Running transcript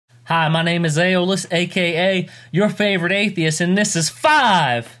Hi, my name is Aeolus, aka your favorite atheist, and this is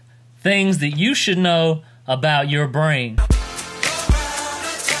 5 things that you should know about your brain.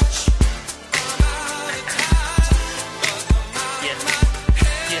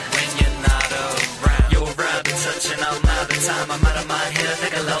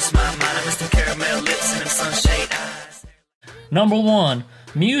 Number 1.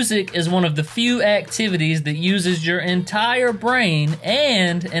 Music is one of the few activities that uses your entire brain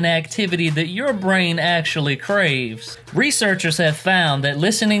and an activity that your brain actually craves. Researchers have found that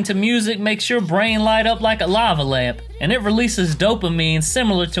listening to music makes your brain light up like a lava lamp, and it releases dopamine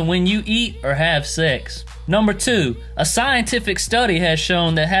similar to when you eat or have sex. Number 2, a scientific study has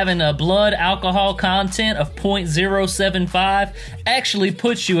shown that having a blood alcohol content of 0.075 actually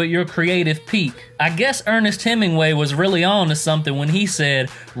puts you at your creative peak. I guess Ernest Hemingway was really on to something when he said,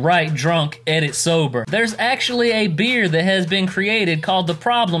 "Write drunk, edit sober." There's actually a beer that has been created called the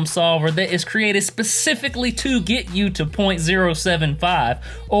Problem Solver that is created specifically to get you to 0.075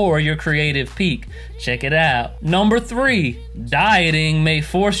 or your creative peak. Check it out. Number 3, dieting may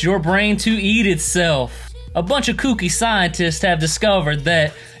force your brain to eat itself. A bunch of kooky scientists have discovered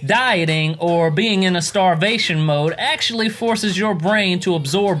that dieting or being in a starvation mode actually forces your brain to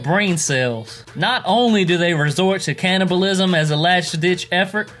absorb brain cells. Not only do they resort to cannibalism as a last-ditch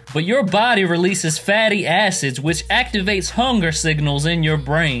effort, but your body releases fatty acids which activates hunger signals in your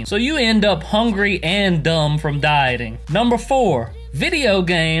brain. So you end up hungry and dumb from dieting. Number 4. Video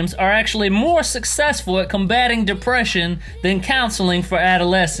games are actually more successful at combating depression than counseling for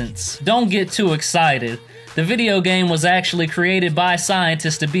adolescents. Don't get too excited. The video game was actually created by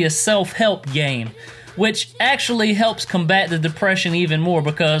scientists to be a self-help game, which actually helps combat the depression even more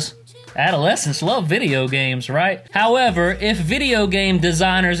because adolescents love video games, right? However, if video game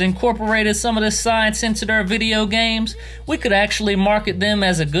designers incorporated some of this science into their video games, we could actually market them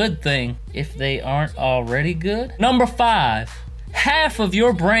as a good thing, if they aren't already good. Number 5. Half of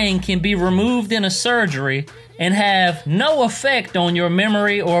your brain can be removed in a surgery and have no effect on your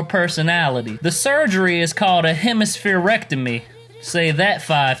memory or personality. The surgery is called a hemispherectomy. Say that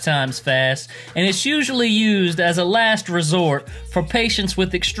 5 times fast. And it's usually used as a last resort for patients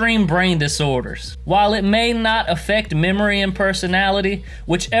with extreme brain disorders. While it may not affect memory and personality,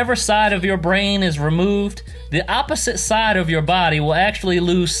 whichever side of your brain is removed, the opposite side of your body will actually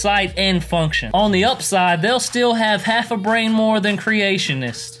lose sight and function. On the upside, they'll still have half a brain more than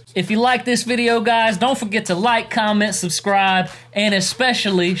creationists. If you like this video, guys, don't forget to like, comment, subscribe, and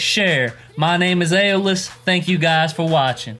especially share. My name is Aeolus. Thank you guys for watching.